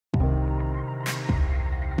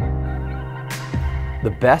The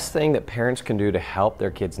best thing that parents can do to help their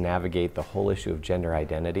kids navigate the whole issue of gender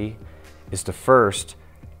identity is to first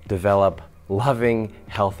develop loving,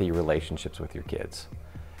 healthy relationships with your kids.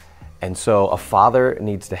 And so a father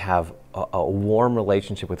needs to have a warm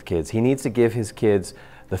relationship with kids. He needs to give his kids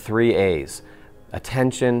the 3 A's: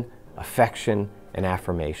 attention, affection, and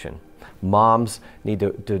affirmation. Moms need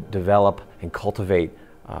to develop and cultivate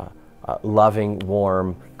loving,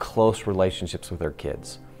 warm, close relationships with their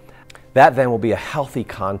kids. That then will be a healthy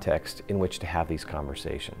context in which to have these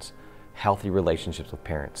conversations. Healthy relationships with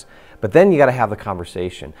parents. But then you got to have the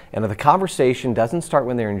conversation. And if the conversation doesn't start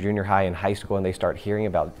when they're in junior high and high school and they start hearing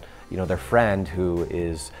about their friend who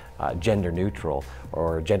is gender neutral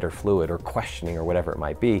or gender fluid or questioning or whatever it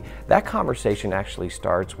might be, that conversation actually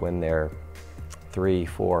starts when they're 3,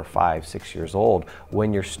 4, 5, 6 years old,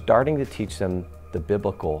 when you're starting to teach them the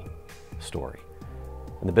biblical story.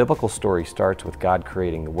 And the biblical story starts with God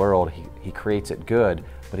creating the world. He creates it good,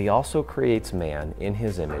 but He also creates man in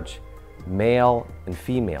His image. Male and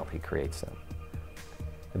female, He creates them.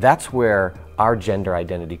 That's where our gender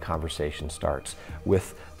identity conversation starts,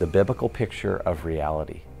 with the biblical picture of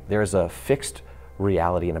reality. There's a fixed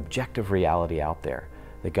reality, an objective reality out there,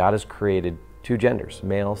 that God has created 2 genders,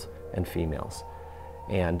 males and females.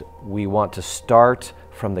 And we want to start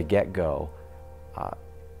from the get-go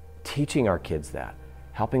teaching our kids that,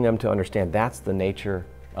 helping them to understand that's the nature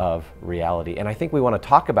of reality. And I think we want to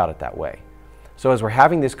talk about it that way. So as we're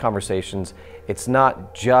having these conversations, it's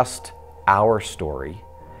not just our story,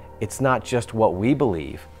 it's not just what we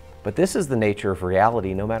believe, but this is the nature of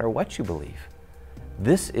reality no matter what you believe.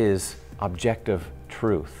 This is objective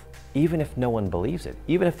truth, even if no one believes it,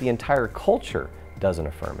 even if the entire culture doesn't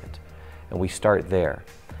affirm it. And we start there.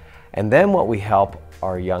 And then what we help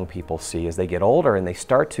our young people see as they get older and they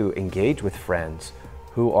start to engage with friends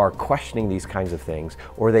who are questioning these kinds of things,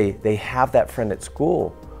 or they have that friend at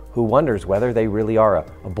school who wonders whether they really are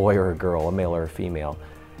a boy or a girl, a male or a female,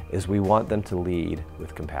 is we want them to lead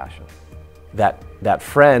with compassion. That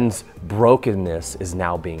friend's brokenness is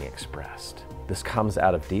now being expressed. This comes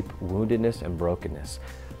out of deep woundedness and brokenness.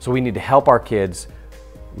 So we need to help our kids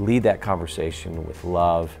lead that conversation with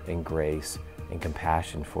love and grace and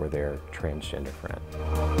compassion for their transgender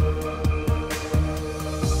friend.